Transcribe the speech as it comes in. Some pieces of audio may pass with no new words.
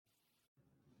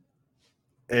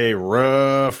A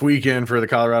rough weekend for the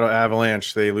Colorado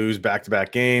Avalanche. They lose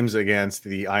back-to-back games against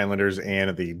the Islanders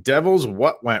and the Devils.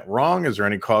 What went wrong? Is there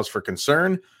any cause for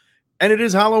concern? And it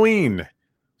is Halloween.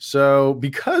 So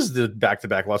because the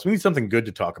back-to-back loss, we need something good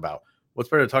to talk about. What's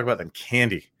better to talk about than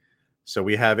candy? So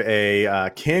we have a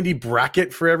candy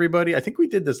bracket for everybody. I think we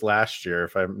did this last year,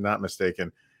 if I'm not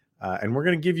mistaken. And we're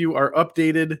going to give you our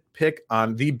updated pick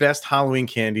on the best Halloween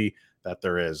candy that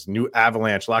there is. New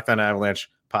Avalanche, Locked On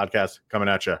Avalanche podcast coming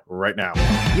at you right now.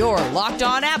 You're Locked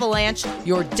On Avalanche,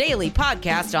 your daily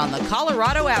podcast on the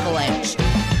Colorado Avalanche.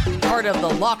 Part of the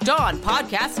Locked On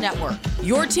Podcast Network,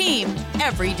 your team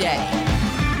every day.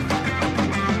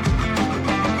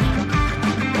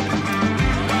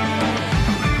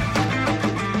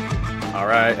 All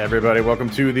right, everybody, welcome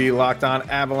to the Locked On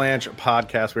Avalanche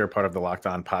podcast. We are part of the Locked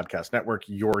On Podcast Network,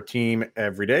 your team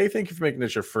every day. Thank you for making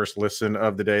this your first listen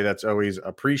of the day. That's always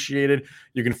appreciated.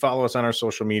 You can follow us on our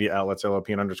social media outlets,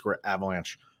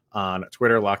 LOPN_Avalanche on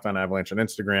Twitter, Locked On Avalanche on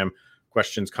Instagram.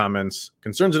 Questions, comments,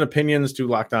 concerns, and opinions to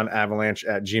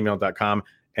lockedonavalanche@gmail.com.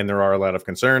 And there are a lot of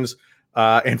concerns.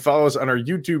 And follow us on our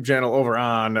YouTube channel over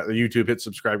on the YouTube. Hit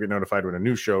subscribe, get notified when a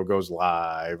new show goes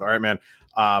live. All right, man.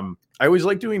 I always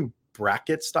like doing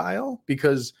bracket style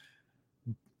because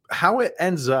how it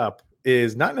ends up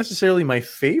is not necessarily my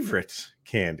favorite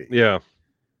candy. Yeah.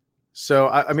 So,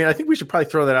 I mean, I think we should probably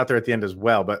throw that out there at the end as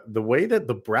well. But the way that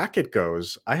the bracket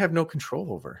goes, I have no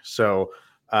control over. So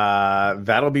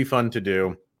that'll be fun to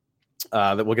do.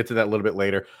 That we'll get to that a little bit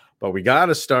later. But we got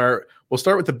to start. We'll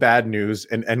start with the bad news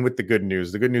and end with the good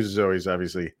news. The good news is always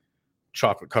obviously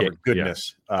chocolate covered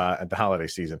goodness at the holiday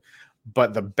season.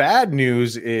 But the bad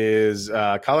news is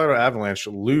Colorado Avalanche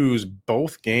lose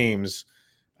both games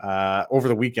over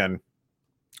the weekend.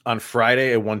 On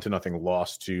Friday, a 1-0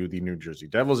 loss to the New Jersey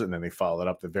Devils, and then they followed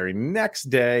up the very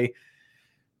next day.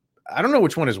 I don't know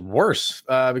which one is worse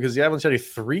because the Avalanche had a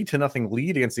 3-0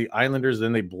 lead against the Islanders.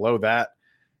 Then they blow that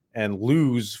and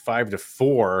lose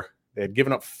 5-4. They had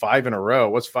given up 5 in a row.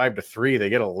 It was 5-3.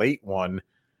 They get a late one.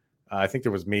 I think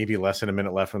there was maybe less than a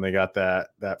minute left when they got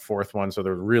that fourth one. So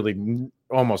there was really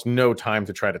almost no time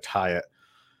to try to tie it.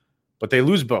 But they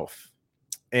lose both.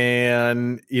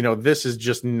 And, this is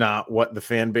just not what the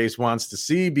fan base wants to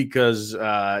see because,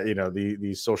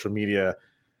 the social media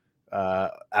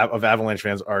of Avalanche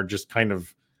fans are just kind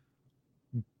of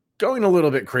going a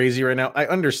little bit crazy right now. I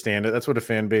understand it. That's what a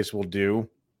fan base will do.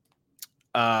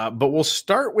 But we'll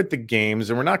start with the games,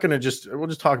 and we'll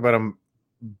just talk about them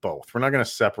both. We're not going to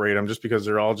separate them just because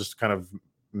they're all just kind of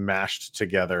mashed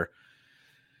together.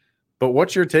 But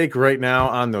what's your take right now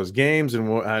on those games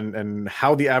and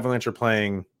how the Avalanche are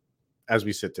playing as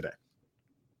we sit today?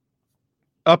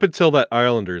 Up until that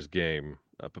Islanders game,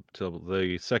 up until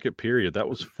the second period, that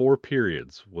was 4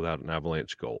 periods without an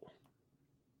Avalanche goal.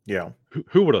 Yeah.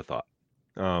 Who would have thought?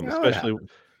 Especially,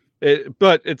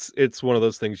 but it's one of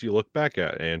those things you look back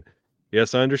at, and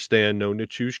yes, I understand. No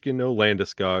Nichushkin, no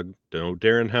Landeskog, no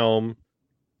Darren Helm.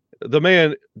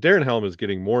 Darren Helm is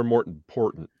getting more and more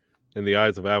important in the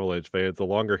eyes of Avalanche fans the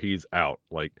longer he's out.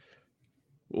 Like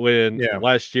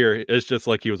last year, it's just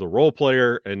like he was a role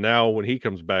player, and now when he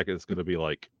comes back, it's going to be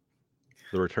like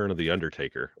the return of the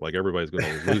Undertaker. Like everybody's going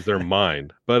to lose their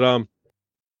mind. But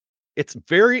it's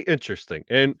very interesting.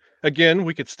 And again,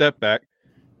 we could step back.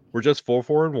 We're just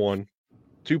 4-4-1,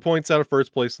 2 points out of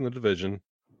first place in the division.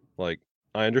 Like,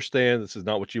 I understand this is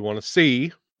not what you want to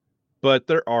see, but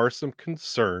there are some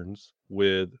concerns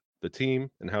with the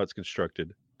team and how it's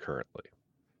constructed currently.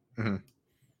 Mm-hmm.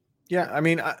 Yeah, I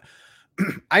mean,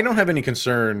 I don't have any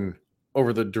concern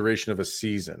over the duration of a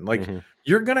season. Like,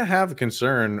 you're going to have a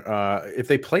concern if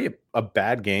they play a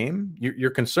bad game.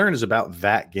 Your concern is about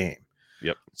that game.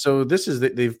 Yep. So this is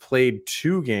that they've played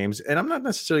 2 games, and I'm not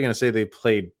necessarily going to say they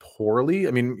played poorly.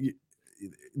 I mean,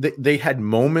 they had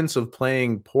moments of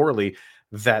playing poorly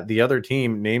that the other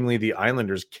team, namely the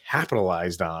Islanders,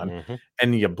 capitalized on.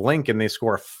 And you blink and they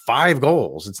score 5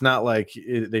 goals. It's not like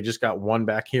they just got one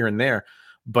back here and there.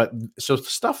 But so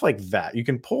stuff like that, you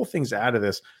can pull things out of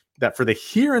this that for the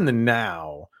here and the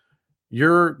now,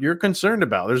 you're concerned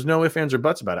about. There's no ifs, ands, or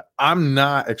buts about it. I'm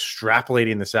not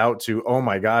extrapolating this out to, oh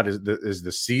my God, is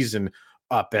the season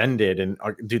upended? And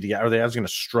are the Avs going to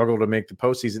struggle to make the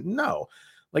postseason? No.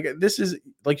 Like, this is,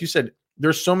 like you said,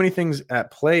 there's so many things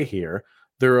at play here.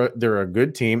 They're a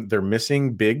good team. They're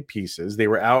missing big pieces. They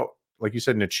were out, like you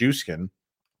said, Nichushkin,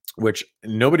 which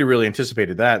nobody really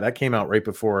anticipated that. That came out right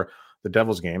before the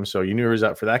Devils game. So you knew he was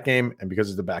out for that game. And because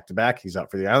it's the back-to-back, he's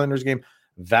out for the Islanders game.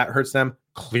 That hurts them.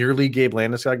 Clearly, Gabe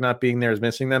Landeskog not being there is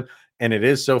missing them. And it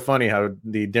is so funny how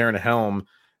the Darren Helm,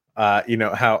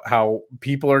 how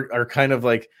people are kind of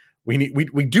like, we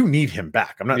do need him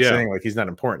back. I'm not saying like he's not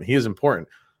important. He is important,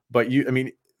 but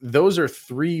those are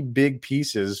three big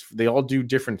pieces. They all do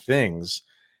different things.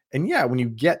 And yeah, when you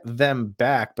get them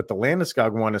back, but the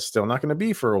Landeskog one is still not going to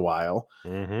be for a while.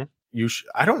 Mm-hmm.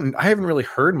 I haven't really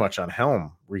heard much on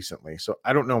Helm recently, so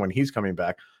I don't know when he's coming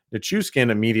back. Nichushkin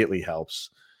immediately helps.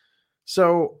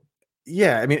 So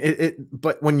yeah, I mean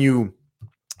but when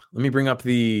let me bring up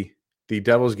the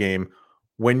Devils game.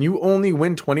 When you only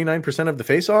win 29% of the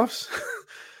faceoffs,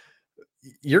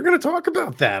 you're going to talk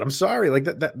about that. I'm sorry. Like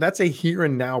that's a here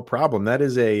and now problem. That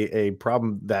is a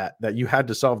problem that you had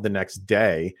to solve the next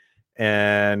day,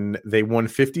 and they won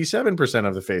 57%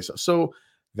 of the faceoffs. So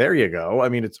there you go. I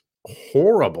mean, it's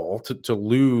horrible to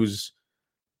lose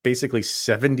basically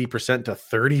 70% to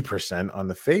 30% on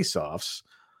the faceoffs.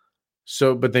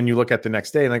 So, but then you look at the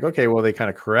next day and like, okay, well, they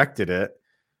kind of corrected it.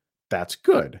 That's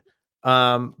good.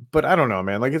 But I don't know,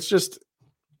 man. Like, it's just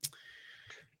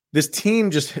this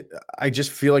team I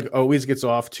just feel like always gets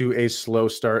off to a slow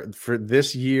start. For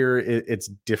this year, it's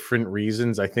different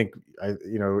reasons. I think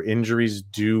injuries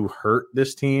do hurt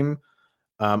this team,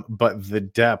 but the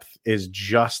depth is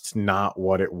just not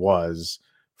what it was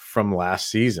from last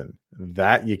season.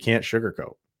 That you can't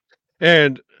sugarcoat.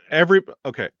 And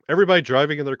everybody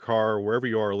driving in their car, wherever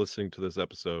you are listening to this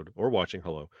episode or watching,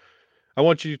 hello. I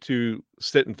want you to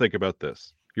sit and think about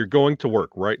this. You're going to work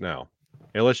right now,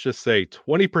 and let's just say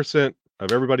 20%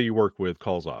 of everybody you work with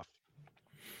calls off.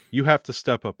 You have to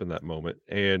step up in that moment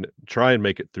and try and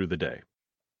make it through the day.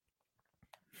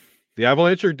 The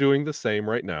Avalanche are doing the same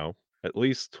right now. At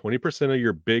least 20% of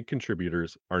your big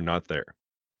contributors are not there.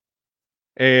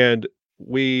 And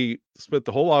we spent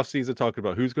the whole offseason talking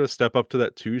about who's going to step up to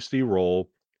that 2C role,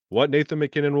 what Nathan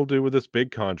MacKinnon will do with this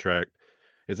big contract.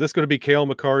 Is this going to be Cale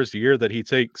Makar's year that he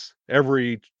takes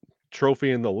every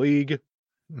trophy in the league?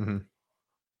 Mm-hmm.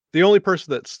 The only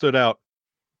person that stood out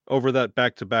over that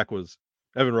back-to-back was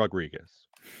Evan Rodriguez.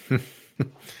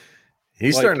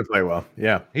 He's starting to play well.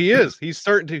 Yeah, he is. He's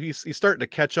starting to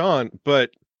catch on,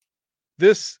 but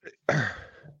this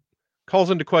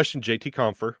calls into question JT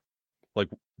Compher. Like,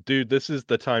 dude, this is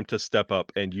the time to step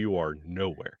up, and you are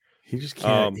nowhere. He just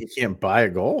can't. He can't buy a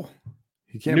goal.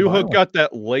 Newhook got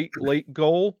that late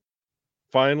goal.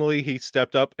 Finally, he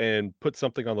stepped up and put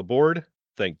something on the board.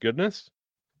 Thank goodness.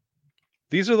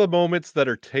 These are the moments that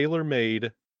are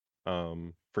tailor-made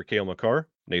for Cale Makar,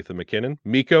 Nathan MacKinnon.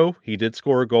 Mikko, he did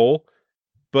score a goal,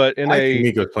 but I think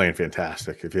Mikko's playing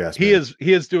fantastic. If you ask me,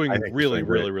 he is doing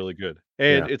really good.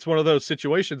 And it's one of those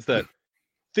situations that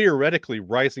theoretically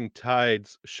rising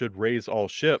tides should raise all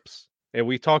ships. And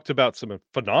we talked about some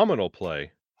phenomenal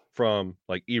play from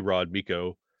like Erod,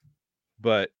 Mikko,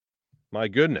 but my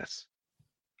goodness,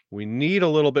 we need a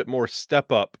little bit more step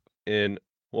up in,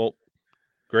 well,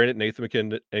 granted, Nathan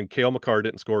MacKinnon and Cale Makar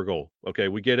didn't score a goal. Okay,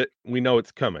 we get it. We know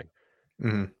it's coming.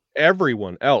 Mm-hmm.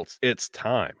 Everyone else, it's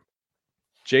time.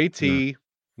 JT,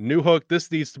 Newhook, this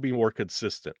needs to be more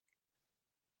consistent.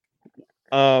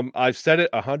 I've said it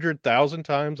 100,000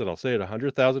 times, and I'll say it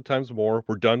 100,000 times more.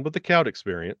 We're done with the Count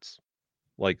experience.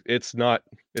 Like, it's not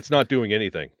doing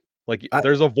anything. Like,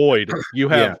 there's a void. You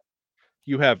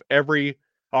have every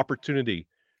opportunity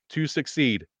to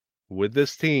succeed with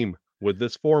this team, with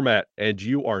this format, and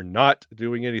you are not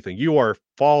doing anything. You are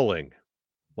falling,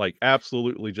 like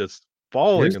absolutely just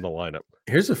falling in the lineup.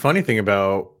 Here's the funny thing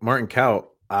about Martin Kaut.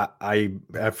 I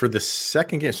for the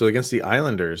second game, so against the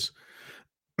Islanders,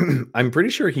 I'm pretty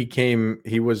sure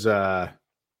he was on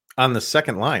the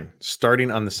second line,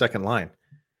 starting on the second line.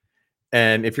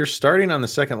 And if you're starting on the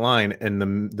second line and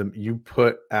the you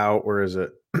put out, where is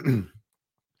it?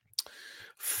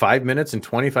 5 minutes and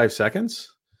 25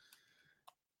 seconds.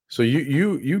 So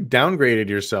you downgraded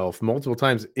yourself multiple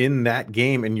times in that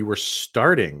game, and you were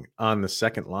starting on the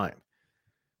second line.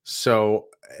 So,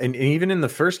 and even in the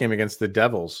first game against the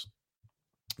Devils,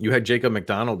 you had Jacob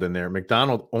McDonald in there.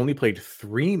 McDonald only played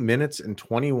 3 minutes and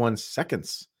 21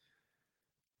 seconds.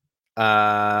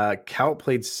 Kaut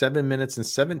played 7 minutes and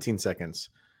 17 seconds.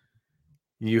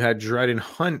 You had Dryden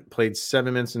Hunt played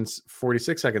 7 minutes and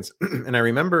 46 seconds. And I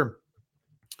remember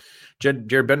Jared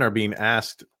Bednar being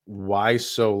asked why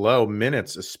so low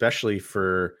minutes, especially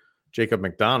for Jacob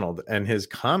McDonald. And his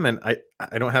comment,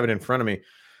 I don't have it in front of me,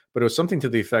 but it was something to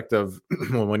the effect of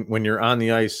when you're on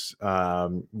the ice,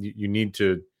 you need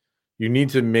to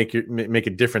make a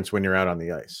difference when you're out on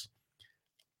the ice.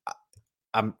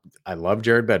 I love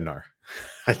Jared Bednar.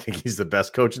 I think he's the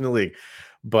best coach in the league.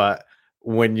 But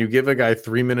when you give a guy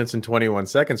 3 minutes and 21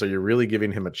 seconds, are you really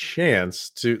giving him a chance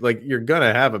to, like, you're going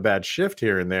to have a bad shift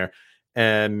here and there.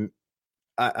 And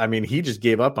I mean, he just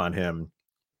gave up on him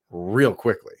real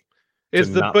quickly.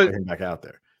 Put him back out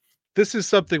there. this is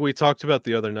something we talked about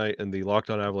the other night in the Locked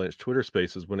On Avalanche Twitter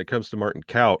Spaces. When it comes to Martin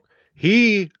Kaut,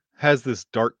 he has this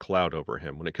dark cloud over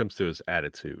him when it comes to his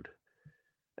attitude.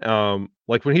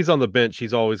 Like when he's on the bench,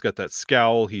 he's always got that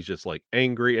scowl. He's just like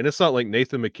angry, and it's not like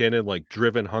Nathan MacKinnon, like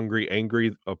driven, hungry,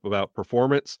 angry about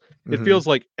performance. It feels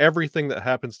like everything that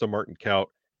happens to Martin Kaut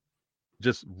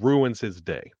just ruins his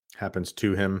day. Happens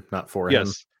to him, not for him.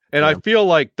 Yes, and I feel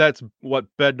like that's what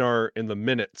Bednar in the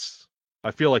minutes.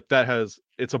 I feel like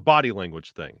it's a body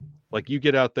language thing. Like you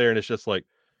get out there and it's just like,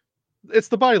 it's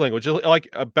the body language. Like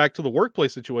back to the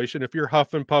workplace situation. If you're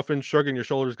huffing, puffing, shrugging your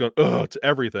shoulders, going ugh to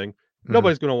everything,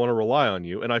 nobody's going to want to rely on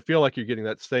you. And I feel like you're getting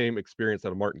that same experience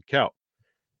out of Martin Kaut,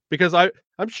 because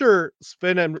I'm sure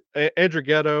Sven and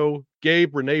Andrighetto,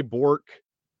 Gabe, Renee Bork,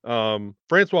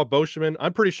 Francois Beauchemin,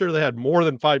 I'm pretty sure they had more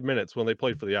than 5 minutes when they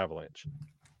played for the Avalanche.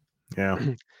 Yeah.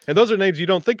 And those are names you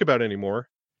don't think about anymore,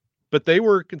 but they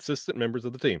were consistent members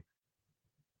of the team.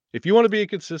 If you want to be a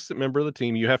consistent member of the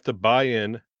team, you have to buy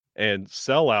in and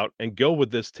sell out and go with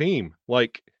this team.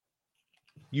 Like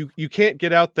you can't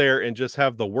get out there and just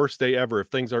have the worst day ever if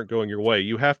things aren't going your way.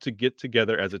 You have to get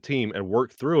together as a team and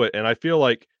work through it. And I feel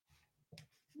like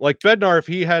Bednar, if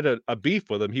he had a beef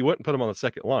with him, he wouldn't put him on the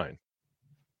second line.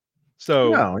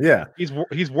 So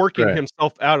he's working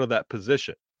himself out of that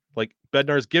position. Like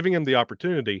Bednar's giving him the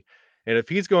opportunity. And if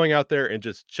he's going out there and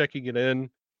just checking it in,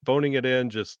 phoning it in,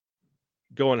 just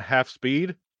going half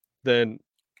speed, then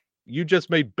you just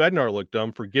made Bednar look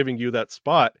dumb for giving you that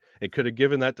spot and could have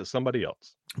given that to somebody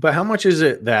else. But how much is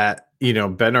it that,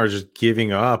 Bednar is just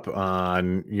giving up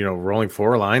on, rolling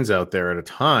 4 lines out there at a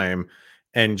time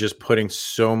and just putting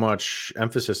so much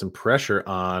emphasis and pressure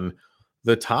on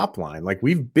the top line? Like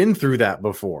we've been through that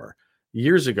before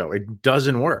years ago. It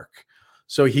doesn't work.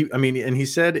 So he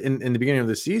said in the beginning of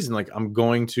the season, like, I'm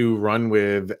going to run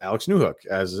with Alex Newhook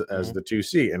as the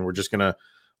 2C, and we're just going to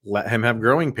let him have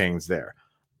growing pains there.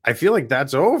 I feel like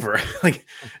that's over.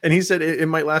 And he said it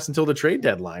might last until the trade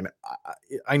deadline.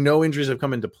 I know injuries have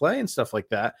come into play and stuff like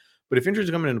that, but if injuries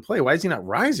are coming into play, why is he not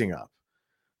rising up?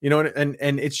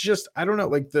 And it's just, I don't know,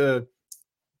 like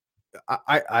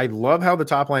I love how the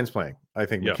top line's playing. I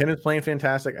think McKinnon's playing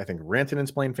fantastic. I think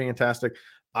Rantanen's playing fantastic.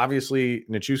 Obviously,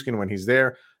 Nichushkin when he's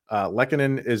there.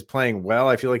 Lehkonen is playing well.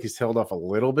 I feel like he's tailed off a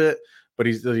little bit, but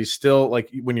he's still, like,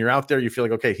 when you're out there, you feel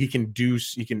like, okay, he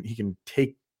can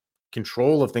take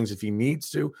control of things if he needs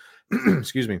to.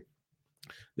 Excuse me.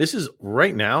 This is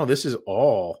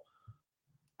all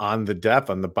on the depth,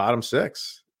 on the bottom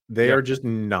 6. They are just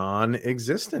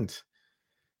non-existent.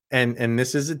 And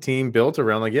this is a team built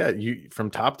around, you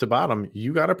from top to bottom,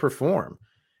 you got to perform.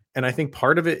 And I think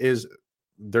part of it is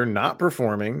they're not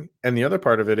performing. And the other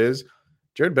part of it is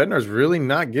Jared Bednar is really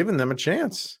not giving them a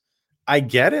chance. I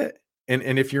get it.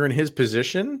 And if you're in his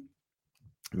position,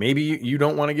 maybe you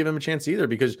don't want to give him a chance either,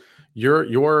 because you're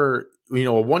a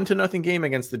 1-0 game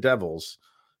against the Devils.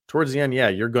 Towards the end,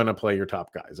 you're going to play your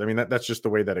top guys. I mean, that's just the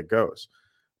way that it goes.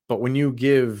 But when you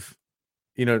give,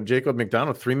 Jacob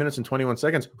McDonald 3 minutes and 21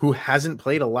 seconds, who hasn't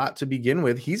played a lot to begin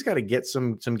with, he's got to get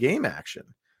some game action.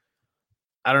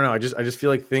 I don't know. I just feel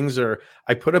like things are.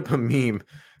 I put up a meme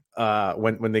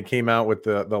when they came out with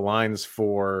the lines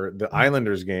for the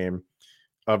Islanders game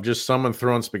of just someone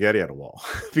throwing spaghetti at a wall,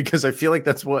 because I feel like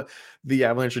that's what the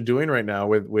Avalanche are doing right now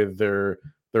with their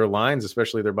lines,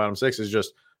 especially their bottom 6, is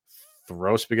just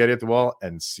throw spaghetti at the wall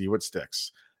and see what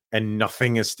sticks. And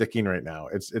nothing is sticking right now.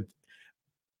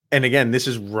 And again, this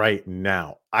is right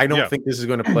now. I don't think this is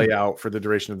going to play out for the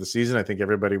duration of the season. I think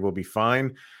everybody will be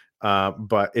fine.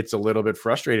 But it's a little bit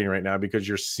frustrating right now because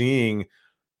you're seeing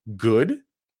good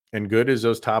is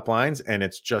those top lines. And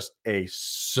it's just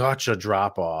such a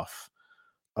drop off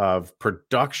of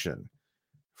production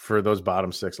for those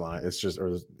bottom 6 lines. It's just,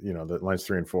 the lines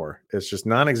 3 and 4, it's just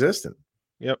non-existent.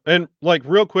 Yep. And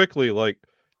real quickly,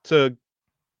 to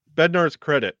Bednar's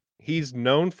credit, he's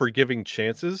known for giving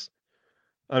chances.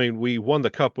 I mean, we won the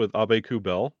cup with Abe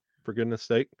Kubel, for goodness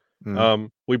sake. Mm-hmm.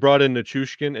 We brought in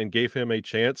Nichushkin and gave him a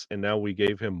chance, and now we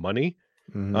gave him money.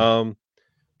 Mm-hmm.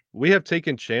 We have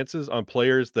taken chances on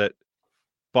players that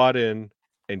bought in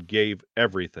and gave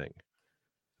everything.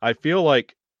 I feel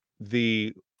like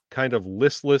the kind of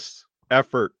listless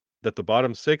effort that the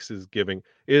bottom 6 is giving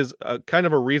is kind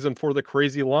of a reason for the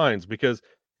crazy lines, because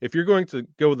if you're going to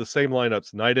go with the same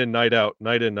lineups night in, night out,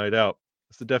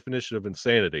 it's the definition of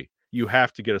insanity. You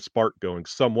have to get a spark going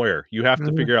somewhere. You have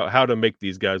to figure out how to make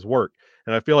these guys work.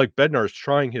 And I feel like Bednar is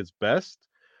trying his best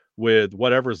with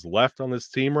whatever's left on this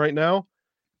team right now.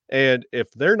 And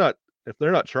if they're not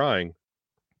trying,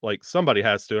 somebody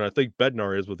has to. And I think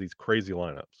Bednar is with these crazy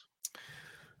lineups.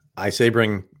 I say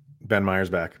bring Ben Myers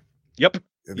back. Yep.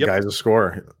 The guy's a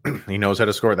scorer. He knows how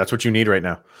to score. That's what you need right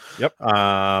now. Yep.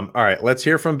 All right, let's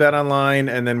hear from Bet Online,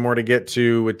 and then more to get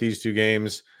to with these two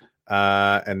games,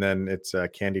 and then it's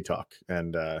candy talk.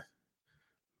 And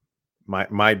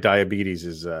my diabetes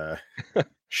is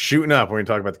shooting up when we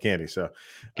talk about the candy. So,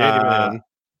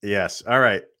 yes. All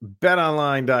right.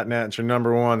 BetOnline.net is your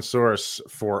number one source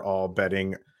for all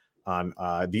betting on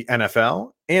the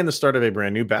NFL and the start of a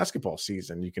brand new basketball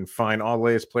season. You can find all the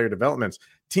latest player developments,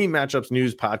 team matchups,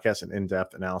 news, podcasts, and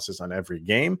in-depth analysis on every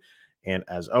game. And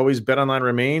as always, BetOnline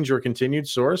remains your continued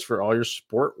source for all your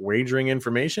sport wagering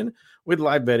information with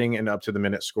live betting and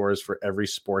up-to-the-minute scores for every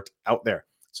sport out there.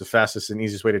 It's the fastest and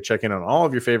easiest way to check in on all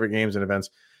of your favorite games and events,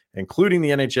 including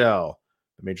the NHL,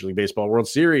 the Major League Baseball World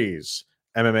Series,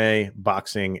 MMA,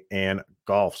 boxing, and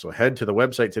golf. So head to the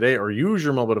website today or use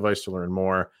your mobile device to learn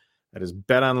more. That is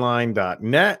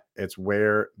betonline.net. It's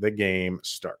where the game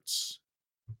starts.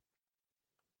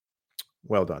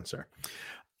 Well done, sir.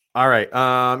 All right.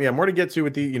 More to get to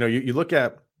with the, you look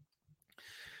at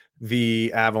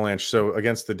the Avalanche, so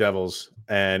against the Devils,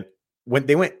 and when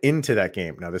they went into that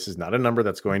game, now this is not a number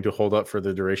that's going to hold up for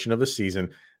the duration of the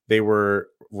season. They were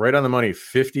right on the money,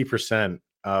 50%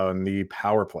 on the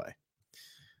power play.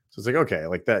 So it's like, okay,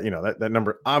 like that, that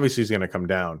number obviously is going to come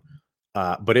down.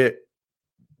 But it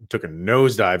took a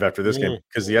nosedive after this game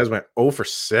because the Avs went 0 for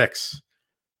 6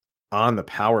 on the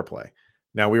power play.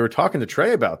 Now, we were talking to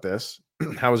Trey about this,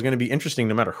 how it was going to be interesting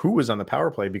no matter who was on the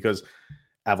power play, because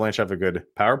Avalanche have a good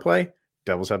power play,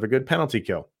 Devils have a good penalty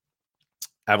kill.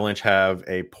 Avalanche have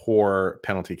a poor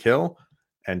penalty kill,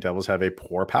 and Devils have a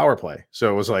poor power play.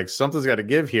 So it was like something's got to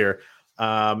give here.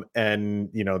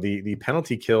 The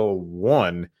penalty kill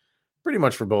won pretty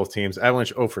much for both teams.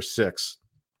 Avalanche 0 for 6,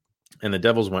 and the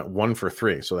Devils went 1 for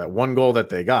 3. So that one goal that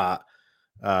they got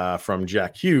from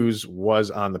Jack Hughes was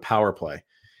on the power play.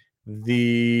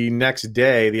 The next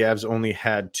day, the Avs only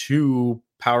had 2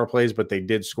 power plays, but they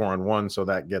did score on 1, so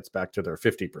that gets back to their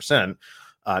 50%.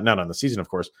 Not on the season, of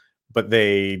course, but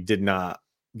they did not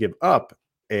give up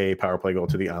a power play goal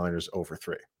to the Islanders 0 for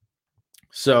 3.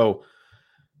 So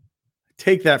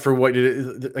take that for what it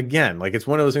is. Again, like, it's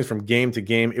one of those things from game to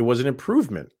game. It was an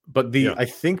improvement, but I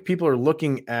think people are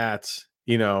looking at,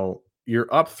 you're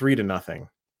up 3-0.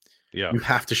 Yeah. You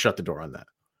have to shut the door on that.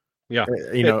 Yeah.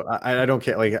 I don't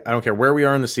care. Like, I don't care where we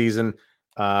are in the season.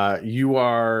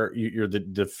 You're the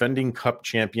defending cup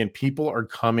champion. People are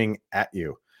coming at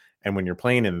you. And when you're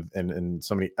playing in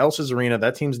somebody else's arena,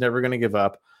 that team's never going to give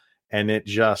up. And it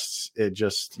just,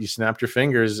 you snapped your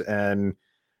fingers, and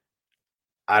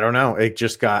I don't know, it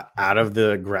just got out of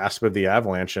the grasp of the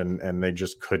Avalanche, and they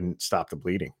just couldn't stop the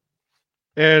bleeding.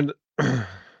 And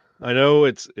I know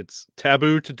it's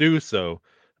taboo to do so,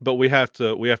 but we have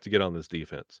to get on this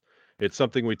defense. It's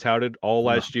something we touted all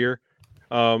last year.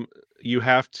 The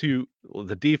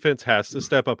defense has to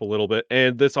step up a little bit,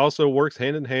 and this also works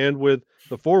hand in hand with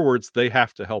the forwards. They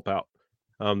have to help out.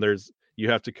 You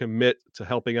have to commit to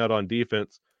helping out on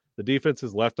defense. The defense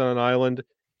is left on an island,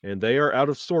 and they are out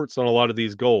of sorts on a lot of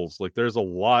these goals. Like, there's a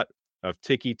lot of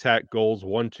ticky-tack goals.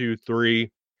 1, 2,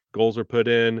 3 goals are put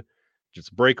in.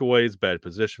 Just breakaways, bad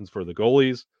positions for the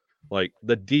goalies. Like,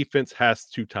 the defense has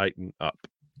to tighten up.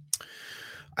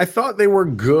 I thought they were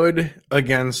good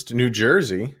against New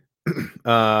Jersey.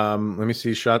 Let me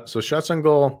see. Shots on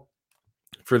goal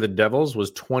for the Devils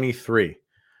was 23.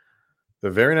 The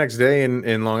very next day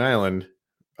in Long Island,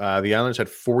 the Islanders had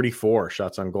 44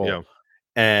 shots on goal. Yeah.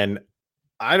 And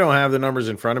I don't have the numbers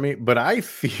in front of me, but I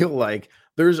feel like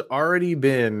there's already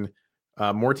been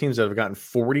more teams that have gotten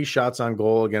 40 shots on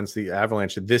goal against the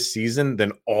Avalanche this season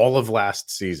than all of last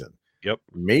season. Yep.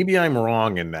 Maybe I'm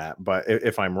wrong in that, but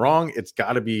if I'm wrong, it's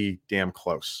got to be damn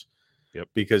close. Yep.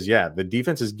 Because, the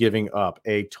defense is giving up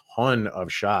a ton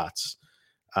of shots.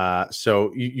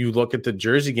 So you look at the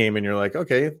Jersey game and you're like,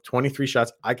 okay, 23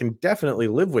 shots. I can definitely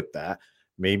live with that.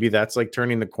 Maybe that's like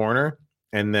turning the corner,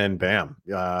 and then bam.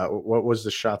 What was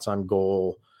the shots on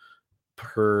goal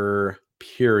per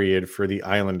period for the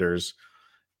Islanders?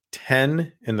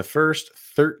 10 in the first,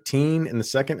 13 in the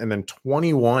second, and then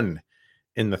 21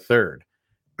 in the third.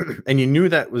 And you knew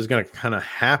that was going to kind of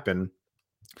happen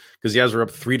because the Avs were up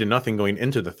 3-0 going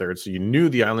into the third. So you knew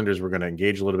the Islanders were going to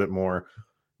engage a little bit more,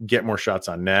 get more shots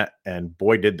on net, and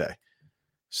boy, did they.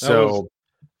 So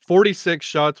 46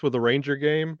 shots with the Ranger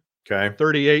game. Okay.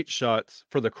 38 shots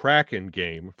for the Kraken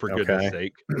game, for goodness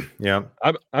sake. Yeah.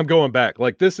 I'm going back.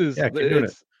 Like, this is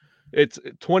it's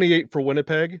 28 for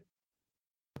Winnipeg.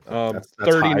 That's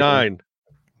 39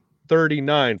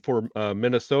 for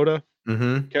Minnesota.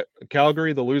 Mm-hmm.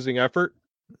 Calgary, the losing effort,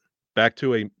 back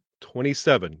to a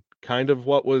 27 kind of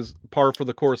what was par for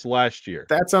the course last year.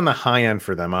 That's on the high end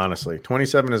for them, honestly.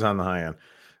 27 is on the high end.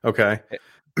 Okay.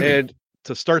 And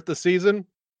to start the season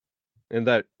in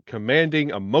that commanding,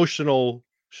 emotional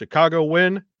Chicago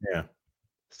win,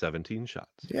 17 shots.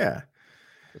 Yeah.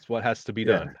 That's what has to be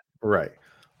done. Right.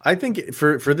 I think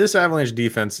for this Avalanche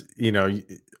defense,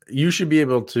 you should be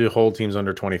able to hold teams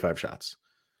under 25 shots.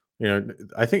 I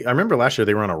remember last year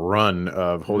they were on a run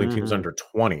of holding teams under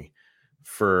 20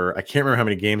 for, I can't remember how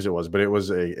many games it was, but it was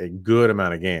a good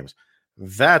amount of games.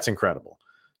 That's incredible.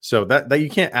 So that you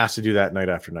can't ask to do that night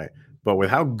after night. But with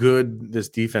how good this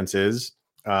defense is,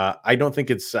 I don't think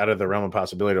it's out of the realm of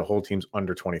possibility to hold teams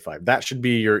under 25. That should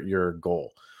be your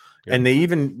goal. Yeah. And they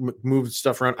even moved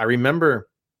stuff around. I remember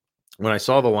when I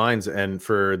saw the lines, and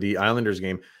for the Islanders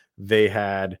game, they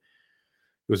had, it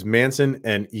was Manson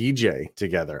and EJ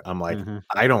together. I'm like,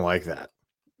 I don't like that.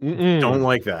 Don't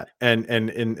like that.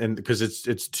 And because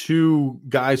it's two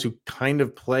guys who kind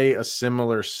of play a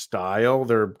similar style.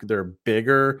 They're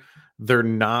bigger. They're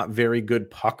not very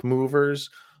good puck movers.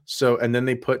 So, and then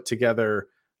they put together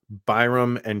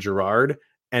Byram and Gerard,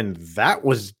 and that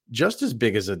was just as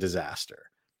big as a disaster.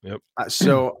 Yep.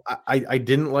 So I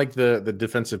didn't like the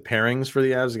defensive pairings for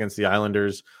the Avs against the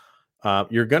Islanders.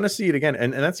 You're going to see it again.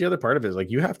 And that's the other part of it, is like,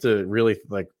 you have to really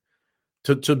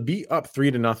to be up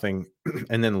 3-0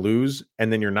 and then lose,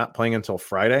 and then you're not playing until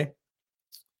Friday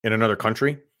in another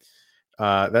country.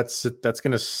 That's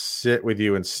going to sit with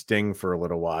you and sting for a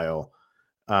little while.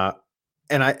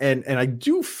 And I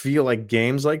do feel like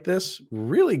games like this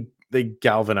really, they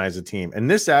galvanize a team.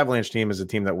 And this Avalanche team is a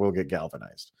team that will get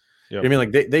galvanized. Yep. I mean,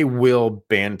 like they will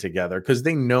band together because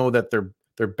they know that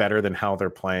they're better than how they're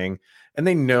playing, and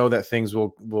they know that things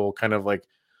will kind of like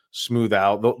smooth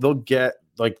out. They'll get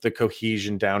like the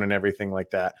cohesion down and everything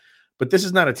like that. But this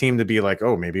is not a team to be like,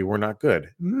 oh, maybe we're not good.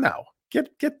 No, get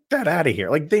that out of here.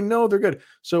 Like, they know they're good.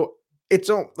 So it's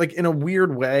like, in a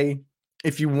weird way,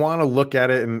 if you want to look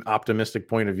at it in an optimistic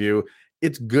point of view,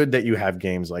 it's good that you have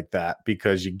games like that,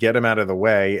 because you get them out of the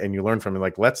way and you learn from it.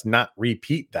 Like, let's not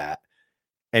repeat that.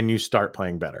 And you start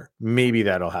playing better. Maybe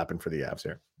that'll happen for the Avs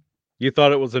here. You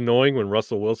thought it was annoying when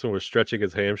Russell Wilson was stretching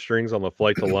his hamstrings on the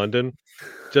flight to London?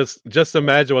 Just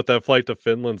imagine what that flight to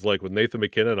Finland's like with Nathan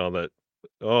MacKinnon on that.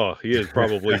 Oh, he is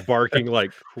probably barking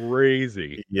like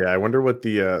crazy. Yeah, I wonder what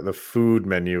the food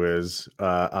menu is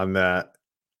on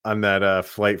that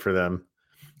flight for them.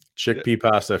 Chickpea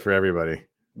pasta for everybody.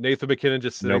 Nathan MacKinnon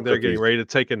just sitting there getting ready to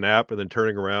take a nap and then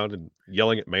turning around and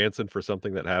yelling at Manson for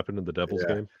something that happened in the Devils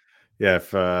game. Yeah,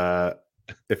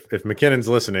 if McKinnon's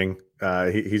listening,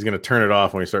 he's going to turn it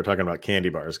off when we start talking about candy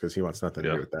bars, because he wants nothing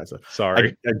to do with that. So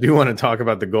sorry. I do want to talk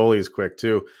about the goalies quick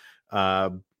too.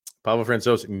 Pavel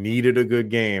Francouz needed a good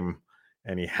game,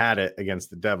 and he had it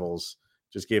against the Devils.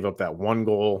 Just gave up that one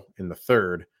goal in the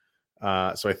third.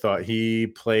 So I thought he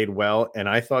played well, and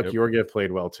I thought Georgiev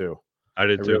played well too. I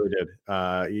did too. Really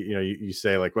did. You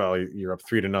say like, well, you're up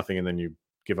 3-0, and then you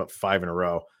give up 5 in a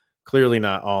row. Clearly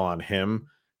not all on him.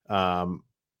 I'm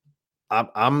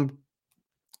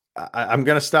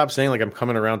gonna stop saying like I'm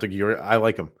coming around to Georgiev. I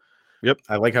like him. Yep,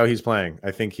 I like how he's playing.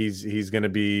 I think he's going to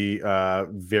be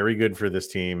very good for this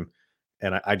team,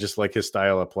 and I just like his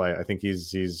style of play. I think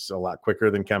he's a lot quicker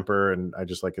than Kemper, and I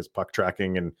just like his puck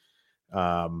tracking, and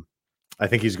I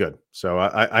think he's good. So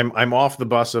I'm off the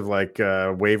bus of like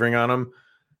wavering on him.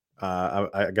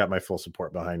 I got my full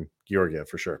support behind Georgiev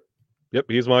for sure. Yep,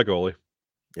 he's my goalie.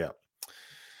 Yeah.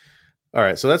 All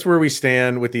right, so that's where we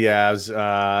stand with the Avs.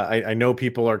 I know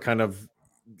people are kind of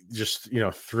just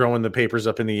throwing the papers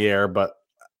up in the air, but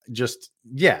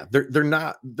they're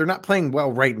not playing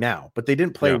well right now. But they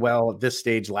didn't play well at this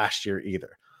stage last year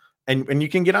either, and you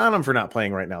can get on them for not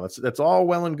playing right now. That's all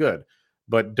well and good,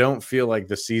 but don't feel like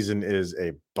the season is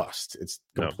a bust. It's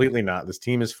completely not. This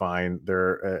team is fine.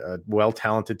 They're a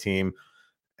well-talented team,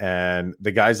 and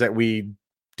the guys that we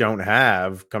don't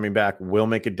have coming back will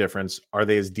make a difference. Are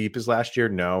they as deep as last year?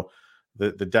 No.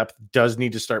 The depth does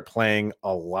need to start playing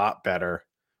a lot better,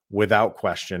 without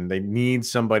question. They need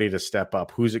somebody to step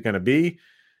up. Who's it going to be?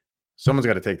 Someone's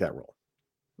got to take that role.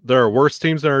 There are worse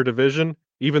teams in our division.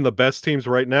 Even the best teams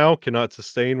right now cannot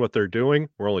sustain what they're doing.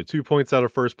 We're only 2 points out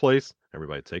of first place.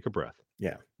 Everybody take a breath.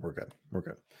 Yeah, we're good.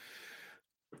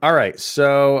 All right,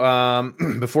 so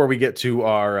before we get to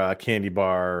our candy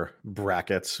bar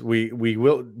brackets, we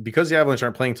will, because the Avalanche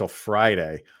aren't playing until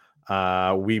Friday,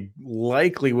 we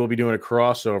likely will be doing a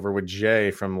crossover with Jay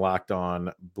from Locked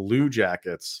On Blue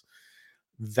Jackets.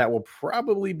 That will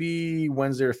probably be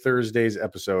Wednesday or Thursday's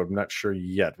episode. I'm not sure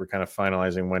yet. We're kind of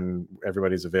finalizing when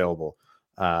everybody's available,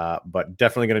 but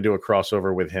definitely going to do a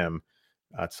crossover with him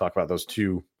to talk about those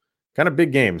two kind of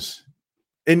big games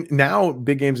And now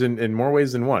big games in more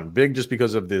ways than one. Big just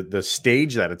because of the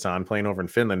stage that it's on, playing over in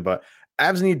Finland, but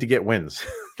Avs need to get wins.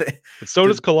 And so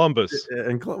does Columbus.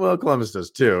 And Columbus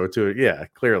does too. Yeah,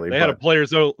 clearly. They had a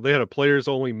players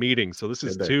only meeting, so this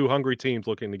is two hungry teams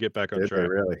looking to get back on track.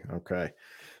 Really? Okay.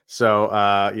 So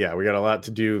yeah, we got a lot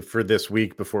to do for this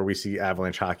week before we see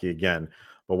Avalanche hockey again.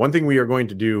 But one thing we are going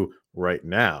to do right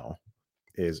now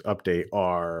is update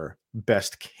our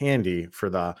best candy for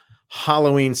the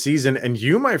Halloween season. And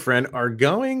you, my friend, are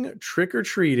going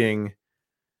trick-or-treating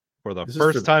for the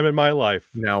first time in my life.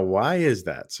 Now, why is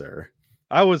that, sir?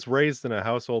 I was raised in a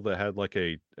household that had like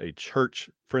a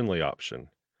church-friendly option.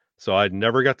 So I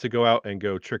never got to go out and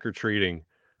go trick-or-treating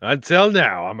until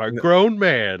now. I'm a grown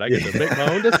man. I get to make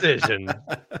my own decision.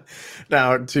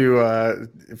 Now, to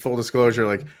full disclosure,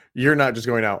 like, you're not just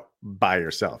going out by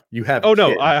yourself. You have kids.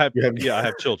 I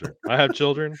have children. I have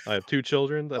children. I have 2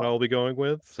 children that I'll be going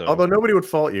with. So although nobody would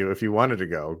fault you if you wanted to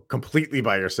go completely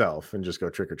by yourself and just go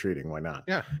trick-or-treating. Why not?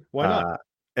 Yeah, why not?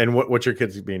 And what's your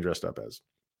kids being dressed up as?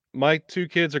 My 2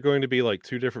 kids are going to be like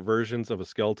 2 different versions of a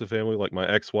skeleton family. Like my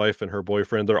ex-wife and her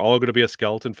boyfriend, they're all going to be a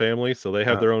skeleton family. So they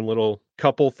have their own little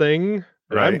couple thing.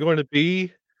 And I'm going to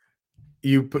be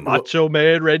Macho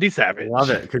Man Randy Savage. Love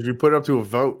it, because you put it up to a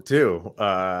vote too.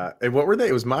 And what were they?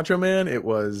 It was Macho Man. It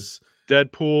was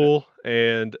Deadpool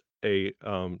and a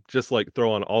just like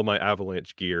throw on all my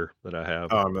Avalanche gear that I have.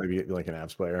 Oh, maybe like an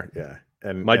Avs player. Yeah.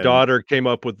 And my daughter came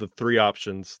up with the 3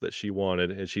 options that she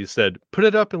wanted, and she said, "Put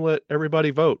it up and let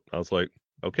everybody vote." I was like,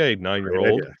 "Okay,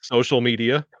 9-year-old social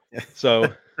media."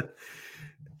 So,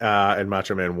 and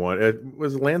Macho Man won. It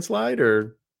was a landslide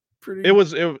or pretty.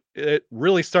 It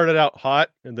really started out hot,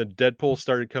 and then Deadpool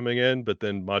started coming in, but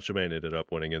then Macho Man ended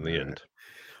up winning in the end.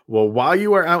 Well, while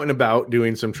you are out and about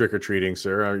doing some trick-or-treating,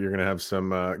 sir, you're going to have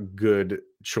some good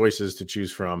choices to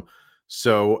choose from.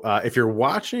 So if you're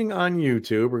watching on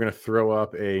YouTube, we're going to throw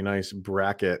up a nice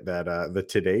bracket that the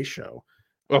Today Show.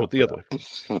 Oh, the other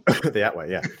way. That way,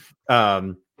 yeah.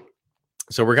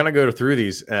 So we're going to go through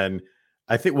these, and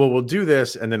I think we'll do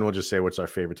this, and then we'll just say what's our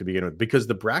favorite to begin with, because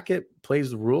the bracket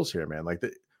plays the rules here, man. Like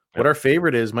what our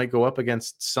favorite is might go up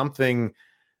against something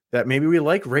that maybe we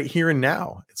like right here and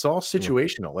now. It's all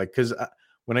situational. Like, because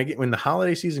when the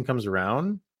holiday season comes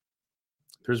around,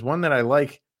 there's one that I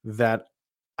like that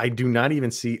I do not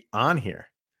even see on here.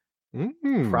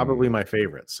 Probably my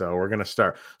favorite. So we're going to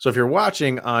start. So if you're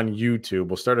watching on YouTube,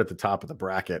 we'll start at the top of the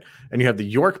bracket, and you have the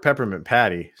York Peppermint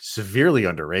Patty, severely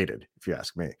underrated, if you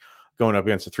ask me, going up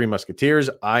against the Three Musketeers.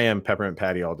 I am Peppermint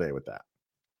Patty all day with that.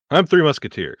 I'm Three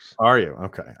Musketeers. Are you?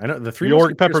 Okay. I know the Three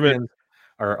York Musketeers Peppermint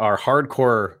are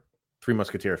hardcore Three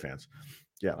Musketeer fans.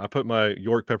 Yeah. I put my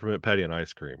York Peppermint Patty in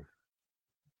ice cream.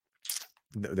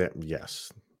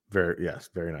 Yes.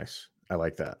 Very nice. I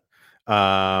like that.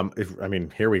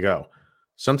 Here we go.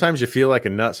 Sometimes you feel like a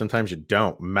nut, sometimes you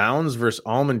don't. Mounds versus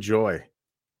Almond Joy.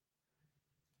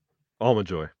 Almond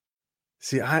Joy.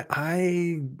 See,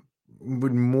 I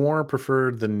would more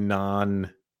prefer the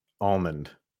non-almond,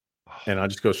 and I'll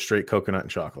just go straight coconut and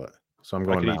chocolate. So I'm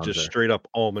going. I can eat just straight up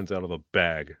almonds out of a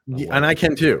bag. And I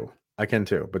can too.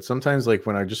 But sometimes, like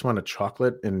when I just want a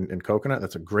chocolate and coconut,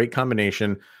 that's a great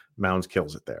combination. Mounds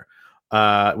kills it there.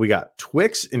 We got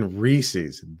Twix and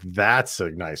Reese's. That's a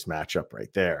nice matchup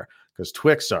right there, because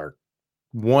Twix are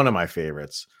one of my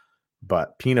favorites.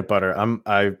 But peanut butter,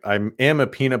 I am a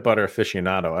peanut butter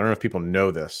aficionado. I don't know if people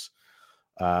know this,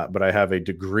 but I have a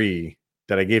degree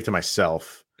that I gave to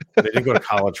myself that I didn't go to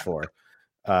college for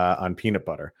on peanut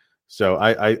butter. So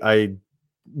I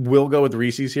will go with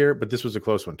Reese's here, but this was a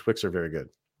close one. Twix are very good.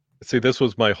 See, this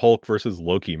was my Hulk versus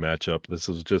Loki matchup. This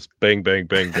was just bang, bang,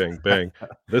 bang, bang, bang.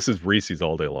 This is Reese's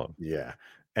all day long. Yeah.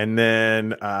 And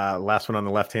then last one on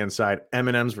the left-hand side,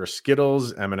 M&M's versus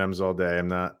Skittles. M&M's all day.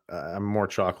 I'm more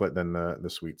chocolate than the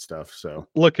sweet stuff. So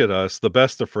look at us, the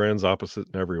best of friends, opposite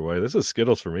in every way. This is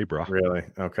Skittles for me, bro. Really?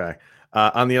 Okay.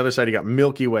 On the other side, you got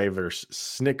Milky Way versus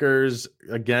Snickers.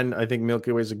 Again, I think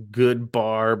Milky Way is a good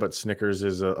bar, but Snickers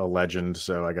is a legend.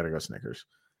 So I got to go Snickers.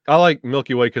 I like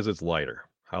Milky Way because it's lighter.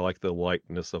 I like the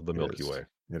lightness of the Milky Way.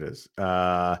 It is.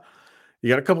 You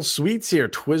got a couple sweets here.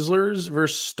 Twizzlers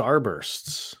versus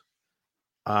Starbursts.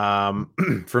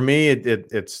 For me,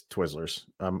 it's Twizzlers.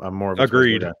 I'm more of a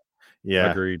agreed.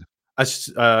 Yeah, agreed.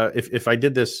 If I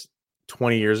did this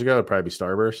 20 years ago, it'd probably be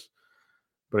Starburst.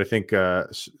 But I think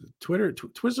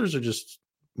Twizzlers are just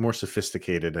more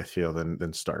sophisticated, I feel, than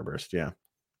Starburst. Yeah.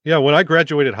 Yeah, when I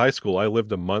graduated high school, I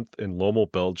lived a month in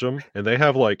Lommel, Belgium, and they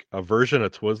have like a version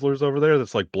of Twizzlers over there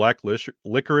that's like black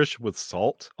licorice with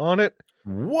salt on it.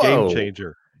 Whoa. Game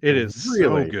changer. It is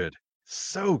really so good.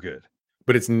 So good.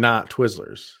 But it's not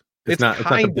Twizzlers. It's not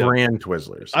the brand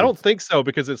Twizzlers. I don't think so,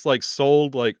 because it's like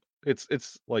sold like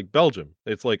it's like Belgium.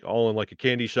 It's like all in like a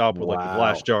candy shop with like the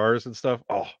glass jars and stuff.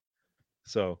 Oh,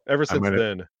 so ever since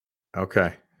then.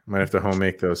 Okay. Might have to home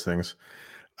make those things.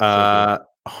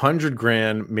 100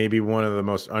 grand, maybe one of the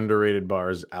most underrated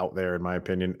bars out there, in my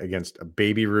opinion, against a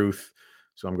Baby Ruth.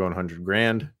 So I'm going 100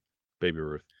 grand. Baby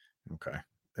Ruth. Okay.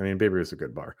 I mean, Baby Ruth's a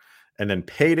good bar. And then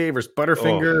Payday versus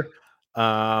Butterfinger.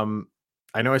 Oh.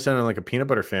 I know I sound like a peanut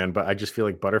butter fan, but I just feel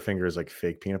like Butterfinger is like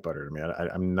fake peanut butter to me.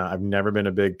 I've never been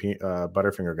a big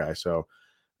Butterfinger guy. So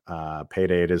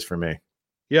Payday it is for me.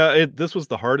 Yeah, this was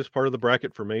the hardest part of the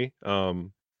bracket for me.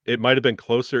 It might have been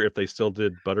closer if they still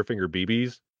did Butterfinger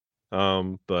BBs.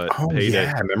 But Payday.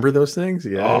 Yeah, remember those things?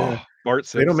 Yeah. Bart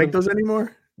Simpson. They don't make those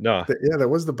anymore? No. Yeah, that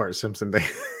was the Bart Simpson thing.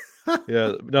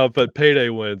 Yeah, no, but Payday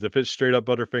wins. If it's straight up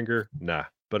Butterfinger, nah.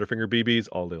 Butterfinger BBs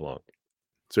all day long.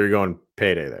 So you're going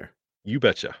Payday there. You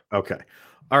betcha. Okay.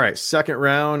 All right. Second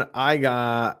round, I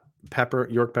got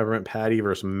York Peppermint Patty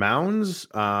versus Mounds.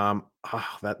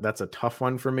 That's a tough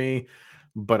one for me,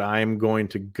 but I'm going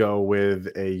to go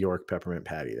with a York Peppermint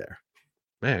Patty there.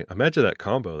 Man, imagine that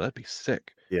combo. That'd be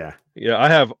sick. Yeah. Yeah, I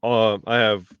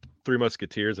have Three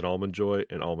Musketeers and Almond Joy,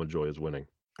 and Almond Joy is winning.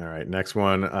 All right. Next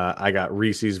one, I got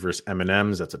Reese's versus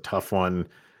M&M's. That's a tough one,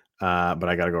 but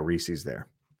I got to go Reese's there.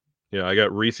 Yeah, I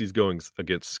got Reese's going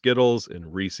against Skittles,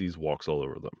 and Reese's walks all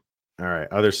over them. All right.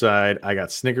 Other side, I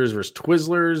got Snickers versus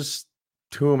Twizzlers.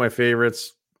 Two of my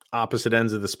favorites. Opposite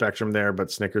ends of the spectrum there,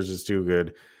 but Snickers is too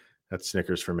good. That's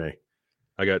Snickers for me.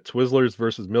 I got Twizzlers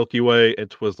versus Milky Way, and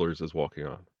Twizzlers is walking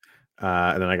on.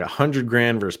 And then I got 100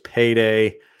 grand versus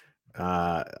Payday. Dude,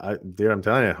 I'm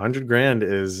telling you, 100 grand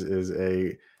is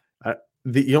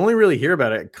you only really hear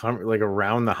about it like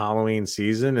around the Halloween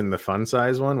season in the fun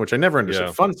size one, which I never understood.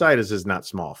 Yeah. Fun size is not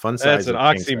small. Fun size is an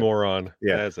oxymoron.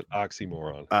 Yeah, that's an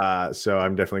oxymoron. So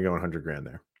I'm definitely going 100 grand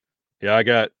there. Yeah, I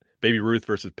got Baby Ruth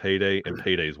versus Payday, and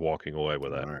Payday's walking away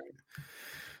with that. All right.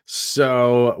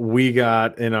 So we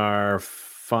got in our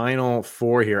final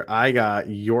four here, I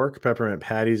got York Peppermint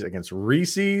Patties against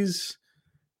Reese's,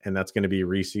 and that's going to be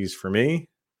Reese's for me.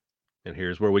 And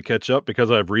here's where we catch up, because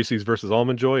I have Reese's versus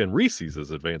Almond Joy, and Reese's is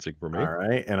advancing for me. All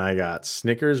right. And I got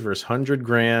Snickers versus 100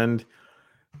 grand.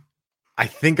 I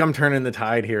think I'm turning the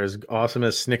tide here. As awesome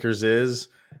as Snickers is,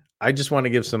 I just want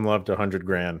to give some love to 100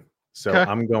 grand. So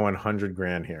I'm going 100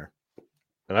 grand here.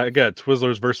 And I got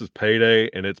Twizzlers versus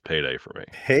Payday, and it's Payday for me.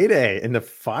 Payday in the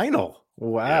final.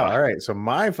 Wow. Yeah. All right. So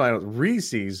my final,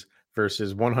 Reese's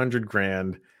versus 100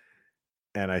 grand.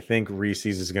 And I think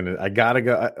Reese's is going to, I got to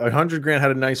go. 100 grand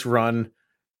had a nice run.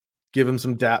 Give him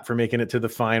some dap for making it to the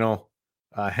final.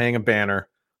 Hang a banner.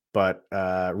 But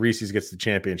Reese's gets the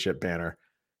championship banner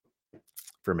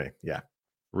for me. Yeah.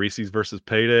 Reese's versus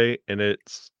Payday, and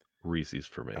it's Reese's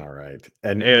for me. All right.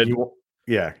 And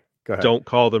yeah, go ahead. Don't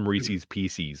call them Reese's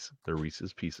Pieces. They're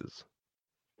Reese's Pieces.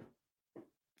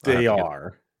 They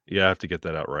are. I have to get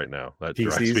that out right now. That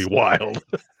drives me wild.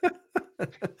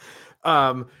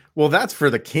 Well, that's for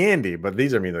the candy, but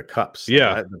these are the cups.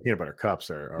 Yeah, the peanut butter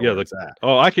cups are that.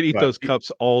 Oh, I could eat those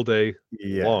cups all day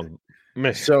long.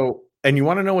 Man. So, and you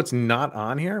want to know what's not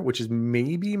on here, which is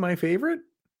maybe my favorite?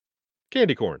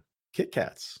 Candy corn. Kit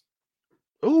Kats.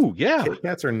 Oh, yeah. Kit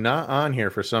Kats are not on here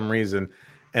for some reason.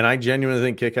 And I genuinely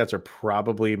think Kit Kats are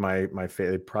probably my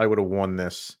favorite. They probably would have won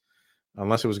this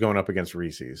unless it was going up against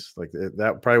Reese's. Like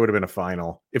that probably would have been a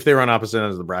final if they were on opposite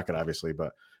ends of the bracket, obviously.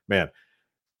 But man,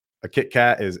 a Kit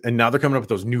Kat is, and now they're coming up with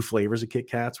those new flavors of Kit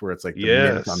Kats where it's like the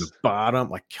mint on the bottom.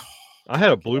 Like, I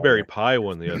had a blueberry pie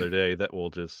one the other day that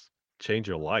will just change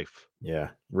your life. Yeah,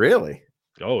 really?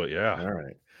 Oh, yeah. All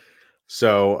right.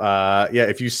 So,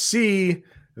 if you see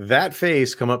that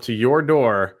face come up to your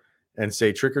door and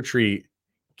say trick or treat,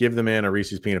 give the man a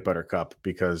Reese's peanut butter cup,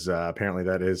 because apparently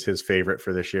that is his favorite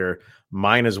for this year.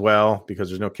 Mine as well, because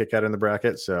there's no Kit Kat in the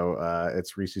bracket. So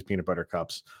it's Reese's peanut butter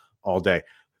cups all day.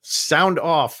 Sound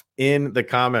off in the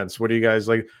comments. What do you guys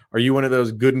like? Are you one of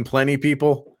those good and plenty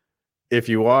people? If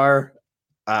you are,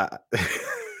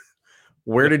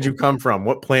 where did you come from?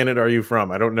 What planet are you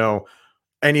from? I don't know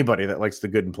anybody that likes the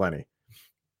good and plenty.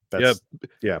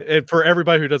 Yeah. And for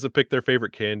everybody who doesn't pick their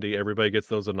favorite candy, everybody gets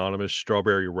those anonymous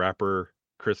strawberry wrapper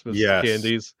Christmas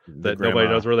candies that nobody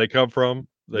knows where they come from.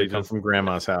 They come from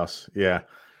grandma's house. Yeah.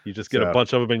 You just get a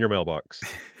bunch of them in your mailbox.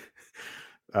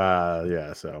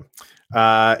 So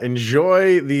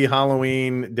enjoy the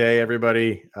Halloween day,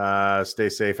 everybody. Stay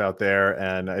safe out there.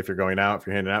 And if you're going out, if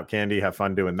you're handing out candy, have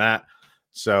fun doing that.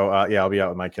 So I'll be out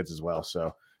with my kids as well.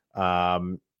 So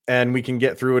and we can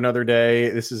get through another day.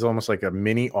 This is almost like a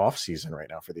mini off season right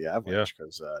now for the Avalanche,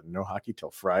 because no hockey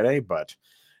till Friday, but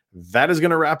that is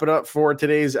going to wrap it up for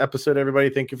today's episode, everybody.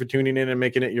 Thank you for tuning in and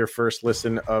making it your first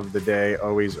listen of the day.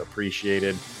 Always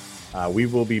appreciated. We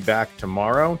will be back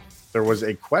tomorrow. There was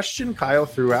a question Kyle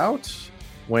threw out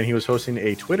when he was hosting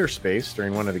a Twitter space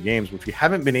during one of the games, which we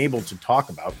haven't been able to talk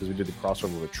about because we did the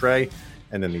crossover with Trey,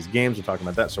 and then these games, we're talking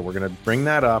about that. So we're going to bring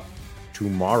that up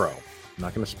tomorrow. I'm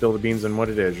not going to spill the beans on what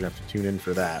it is. You have to tune in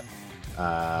for that.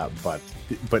 But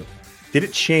did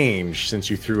it change since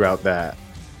you threw out that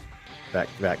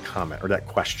comment, or that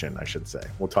question, I should say?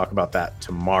 We'll talk about that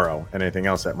tomorrow, and anything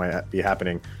else that might be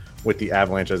happening with the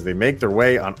Avalanche as they make their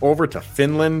way on over to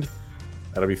Finland.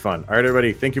 That'll be fun. All right,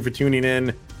 everybody. Thank you for tuning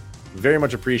in. Very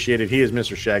much appreciated. He is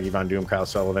Mr. Shaggy Von Doom, Kyle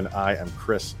Sullivan. I am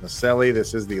Chris Naselli.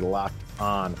 This is the Locked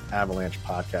On Avalanche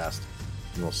podcast,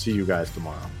 and we'll see you guys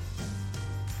tomorrow.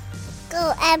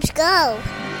 Go, Abs, go.